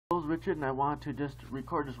Richard, and I want to just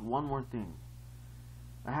record just one more thing.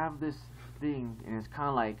 I have this thing, and it's kind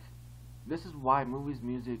of like, this is why movies,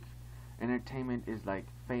 music, entertainment is like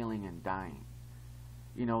failing and dying.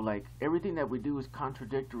 You know, like everything that we do is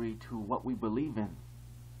contradictory to what we believe in.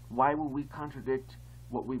 Why would we contradict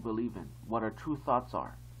what we believe in? What our true thoughts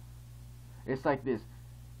are? It's like this.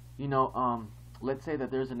 You know, let's say that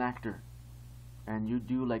there's an actor, and you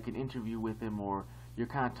do like an interview with him, or you're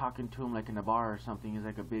kind of talking to him like in a bar or something. He's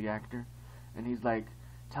like a big actor, and he's like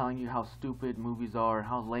telling you how stupid movies are,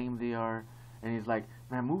 how lame they are, and he's like,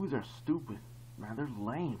 man, movies are stupid, man, they're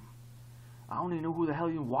lame. I don't even know who the hell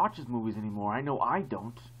even watches movies anymore. I know I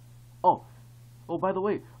don't. Oh, by the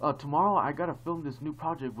way, tomorrow I gotta film this new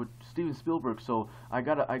project with Steven Spielberg, so I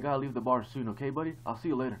gotta leave the bar soon, okay, buddy? I'll see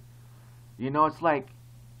you later. You know, it's like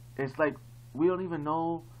we don't even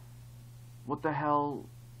know what the hell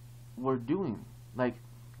we're doing. Like,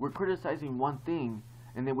 we're criticizing one thing,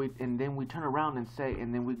 and then we turn around and say,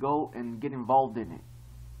 and then we go and get involved in it.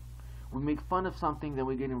 We make fun of something, then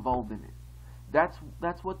we get involved in it.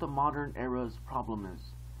 That's what the modern era's problem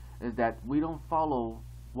is that we don't follow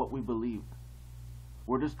what we believe.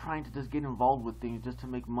 We're just trying to just get involved with things just to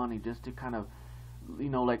make money, just to kind of, you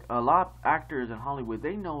know, like a lot of actors in Hollywood,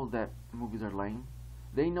 they know that movies are lame.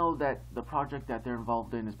 They know that the project that they're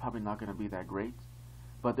involved in is probably not going to be that great,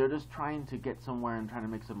 but they're just trying to get somewhere and trying to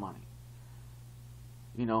make some money.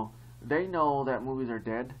 You know, they know that movies are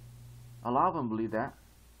dead. A lot of them believe that,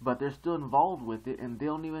 but they're still involved with it, and they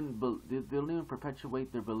don't even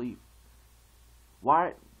perpetuate their belief.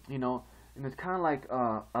 Why? You know, and it's kind of like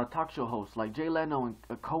a talk show host like Jay Leno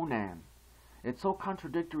and Conan. It's so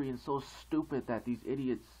contradictory and so stupid that these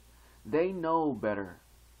idiots, they know better.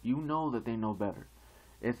 You know that they know better.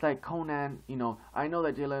 It's like Conan, you know, I know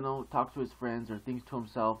that Jay Leno talks to his friends or thinks to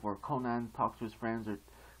himself, or Conan talks to his friends, or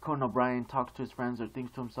Conan O'Brien talks to his friends or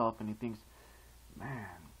thinks to himself, and he thinks, man,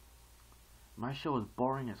 my show is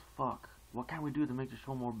boring as fuck. What can we do to make the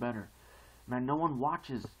show more better? Man, no one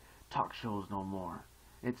watches talk shows no more.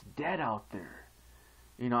 It's dead out there.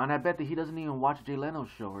 You know, and I bet that he doesn't even watch Jay Leno's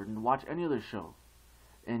show or watch any other show.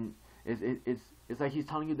 And it's like he's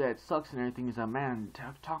telling you that it sucks and everything. He's like, man,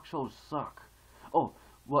 talk shows suck. Oh,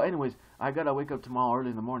 well, anyways, I gotta wake up tomorrow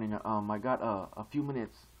early in the morning. I got a few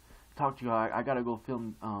minutes to talk to you. I gotta go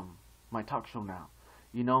film my talk show now.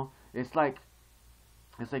 You know, it's like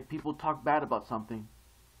people talk bad about something,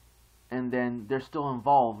 and then they're still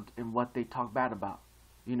involved in what they talk bad about.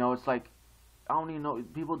 You know, it's like, I don't even know.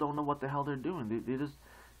 People don't know what the hell they're doing. They just,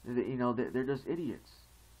 you know, they're just idiots.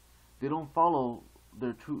 They don't follow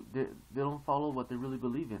their true. They don't follow what they really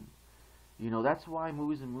believe in. You know, that's why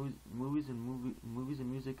movies and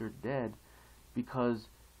music are dead, because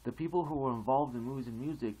the people who are involved in movies and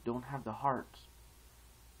music don't have the heart.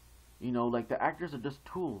 You know, like the actors are just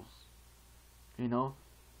tools. You know,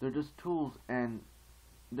 they're just tools, and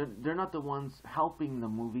they're not the ones helping the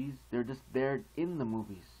movies. They're just there in the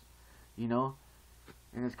movies. You know,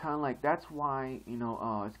 and it's kind of like, that's why, you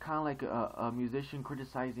know, it's kind of like a musician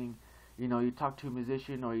criticizing. You know, you talk to a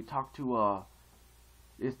musician, or you talk to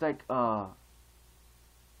it's like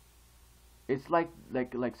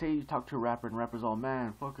say you talk to a rapper, and rapper's all,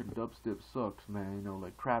 man, fucking dubstep sucks, man. You know,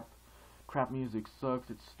 like trap music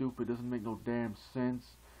sucks. It's stupid. Doesn't make no damn sense.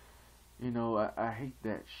 You know, I hate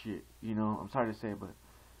that shit. You know, I'm sorry to say it, but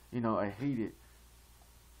you know, I hate it.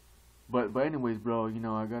 But anyways, bro, you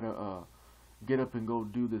know, I gotta get up and go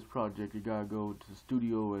do this project. You gotta go to the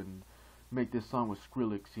studio and make this song with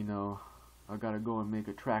Skrillex. You know, I gotta go and make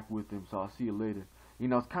a track with him. So I'll see you later. You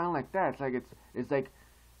know, it's kind of like that. It's like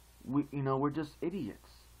we, you know, we're just idiots.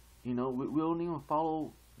 You know, we don't even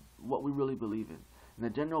follow what we really believe in. And the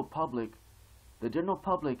general public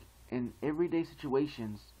in everyday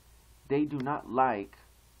situations, they do not like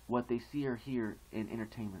what they see or hear in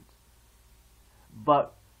entertainment.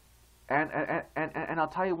 But and I'll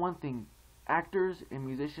tell you one thing, actors and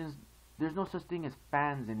musicians, there's no such thing as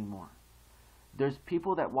fans anymore. There's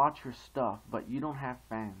people that watch your stuff, but you don't have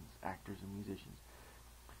fans, actors and musicians.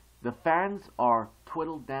 The fans are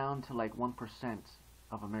twiddled down to like 1%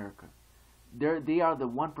 of America. They are the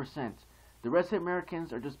 1%. The rest of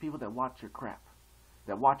Americans are just people that watch your crap,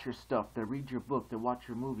 that watch your stuff, that read your book, that watch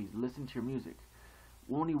your movies, listen to your music.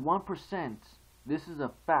 Only 1%, this is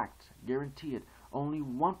a fact, guarantee it, only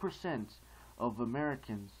 1% of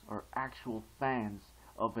Americans are actual fans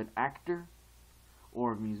of an actor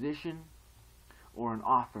or a musician or an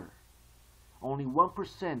author. Only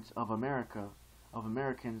 1% of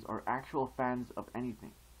Americans are actual fans of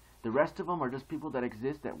anything. The rest of them are just people that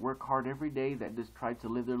exist, that work hard every day, that just try to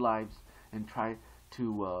live their lives and try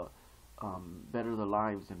to better their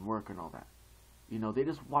lives and work and all that. You know, they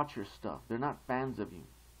just watch your stuff. They're not fans of you.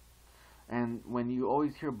 And when you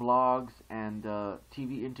always hear blogs and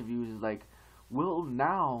TV interviews, is like, well,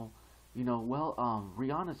 now,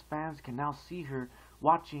 Rihanna's fans can now see her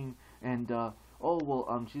watching, and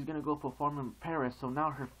she's gonna go perform in Paris, so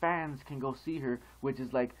now her fans can go see her, which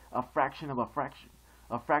is like a fraction of 1%,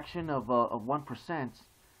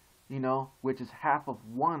 which is half of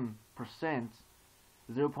 1%,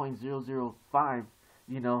 0.005,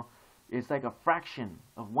 it's like a fraction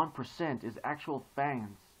of 1% is actual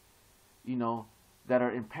fans, that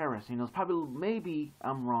are in Paris. It's probably, maybe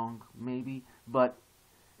I'm wrong, maybe, but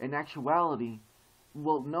in actuality,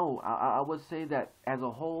 well, no, I would say that as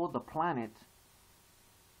a whole, the planet,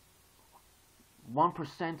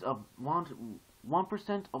 1% of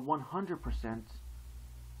 100%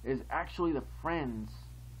 is actually the fans,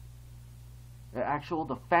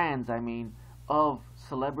 of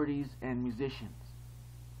celebrities and musicians.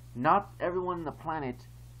 Not everyone on the planet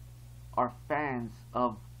are fans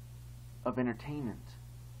of entertainment.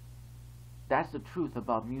 That's the truth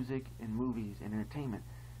about music and movies and entertainment.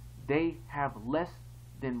 They have less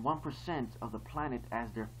than 1% of the planet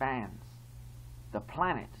as their fans. The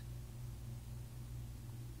planet.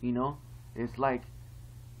 It's like,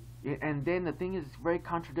 and then the thing is very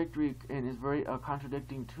contradictory, and is very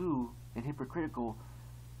contradicting too, and hypocritical,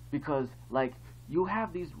 because like you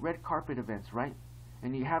have these red carpet events, right?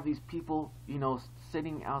 And you have these people,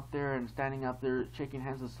 sitting out there and standing out there shaking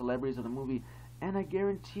hands with celebrities of the movie, and I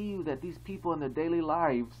guarantee you that these people in their daily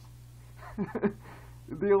lives,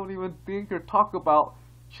 they don't even think or talk about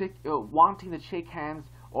wanting to shake hands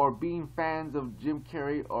or being fans of Jim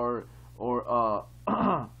Carrey or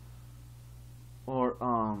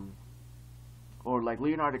like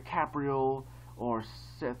Leonardo DiCaprio or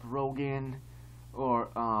Seth Rogen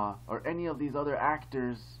or any of these other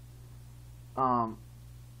actors,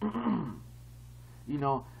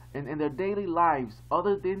 in their daily lives.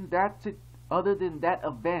 Other than that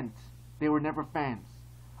event, they were never fans.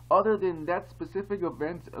 Other than that specific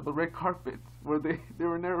event of the red carpet, where they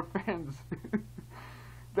were never fans.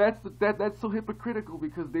 That's so hypocritical,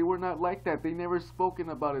 because they were not like that. They never spoken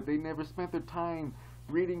about it. They never spent their time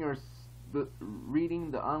reading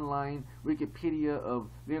the online Wikipedia of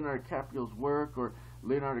Leonardo DiCaprio's work, or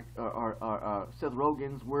Seth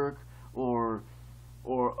Rogen's work, or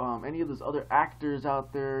any of those other actors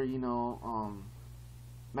out there,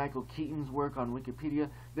 Michael Keaton's work on Wikipedia.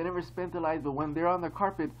 They never spent their lives, but when they're on the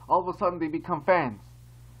carpet, all of a sudden they become fans.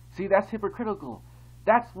 See, that's hypocritical.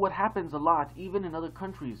 That's what happens a lot, even in other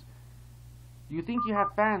countries. You think you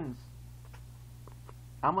have fans.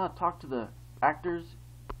 I'm going to talk to the actors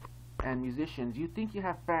and musicians. You think you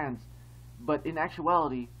have fans, but in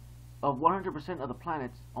actuality, of 100% of the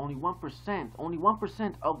planet, only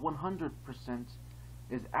 1% of 100%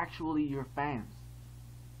 is actually your fans.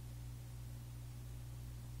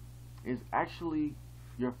 Is actually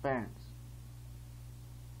your fans.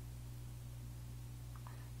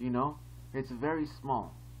 It's very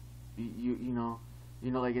small.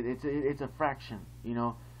 Like it's a fraction.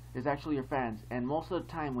 It's actually your fans. And most of the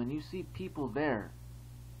time, when you see people there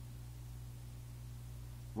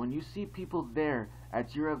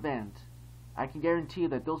at your event, I can guarantee you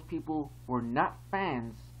that those people were not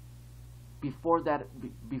fans before that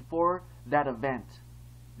event.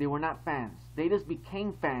 They were not fans. They just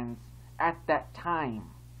became fans at that time.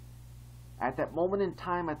 At that moment in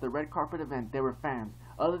time, at the red carpet event, they were fans.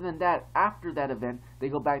 Other than that, after that event, they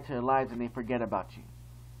go back to their lives and they forget about you.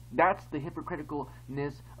 That's the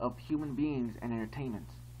hypocriticalness of human beings and entertainment.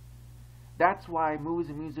 That's why movies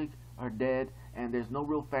and music are dead, and there's no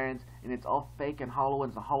real fans, and it's all fake and hollow,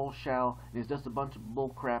 and it's a hollow shell, and it's just a bunch of bull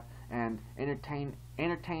crap, and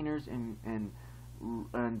entertainers and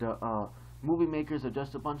movie makers are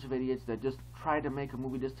just a bunch of idiots that just try to make a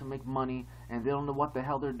movie just to make money, and they don't know what the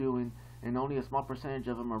hell they're doing, and only a small percentage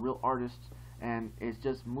of them are real artists. And it's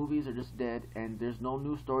just, movies are just dead, and there's no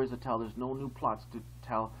new stories to tell, there's no new plots to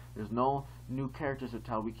tell, there's no new characters to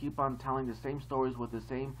tell. We keep on telling the same stories with the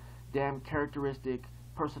same damn characteristic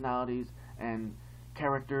personalities and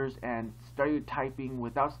characters, and stereotyping.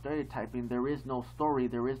 Without stereotyping, there is no story,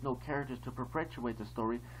 there is no characters to perpetuate the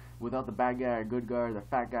story. Without the bad guy or good guy, or the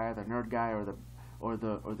fat guy, or the nerd guy, or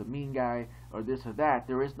the mean guy, or this or that,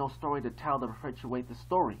 there is no story to tell to perpetuate the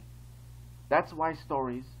story. That's why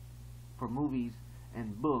stories for movies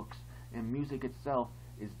and books and music itself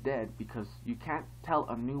is dead, because you can't tell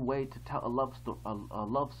a new way to tell a love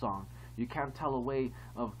song. You can't tell a way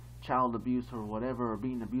of child abuse or whatever, or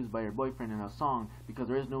being abused by your boyfriend in a song, because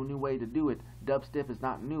there is no new way to do it. Dubstep is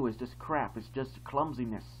not new, it's just crap, it's just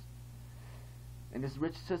clumsiness. And as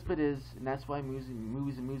Rich Sispit is, and that's why movies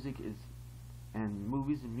and music is and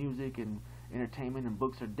movies and music and entertainment and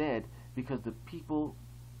books are dead because the people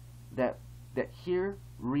that hear,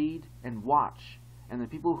 read, and watch, and the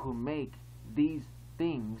people who make these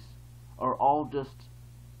things are all just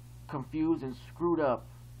confused and screwed up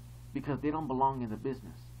because they don't belong in the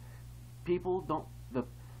business.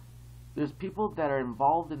 There's people that are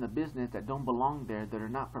involved in the business that don't belong there, that are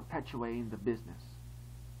not perpetuating the business.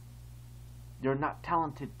 They're not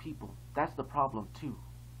talented people. That's the problem too.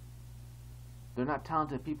 They're not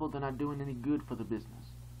talented people. They're not doing any good for the business.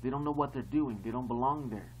 They don't know what they're doing. They don't belong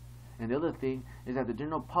there. And the other thing is that the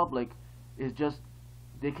general public is just,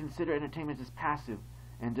 they consider entertainment as passive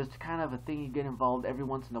and just kind of a thing you get involved every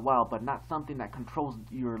once in a while, but not something that controls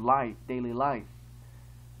your life, daily life.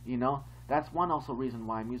 You know, that's one also reason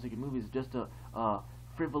why music and movies is just a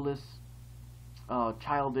frivolous,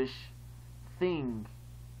 childish thing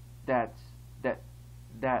that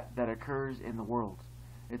occurs in the world.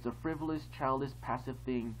 It's a frivolous, childish, passive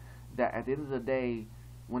thing that at the end of the day,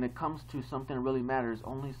 when it comes to something that really matters,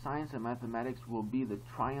 only science and mathematics will be the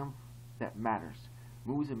triumph that matters.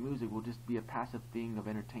 Movies and music will just be a passive thing of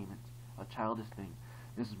entertainment, a childish thing.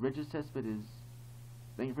 This is Richard Cespedes.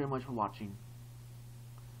 Thank you very much for watching,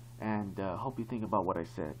 and hope you think about what I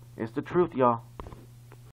said. It's the truth, y'all.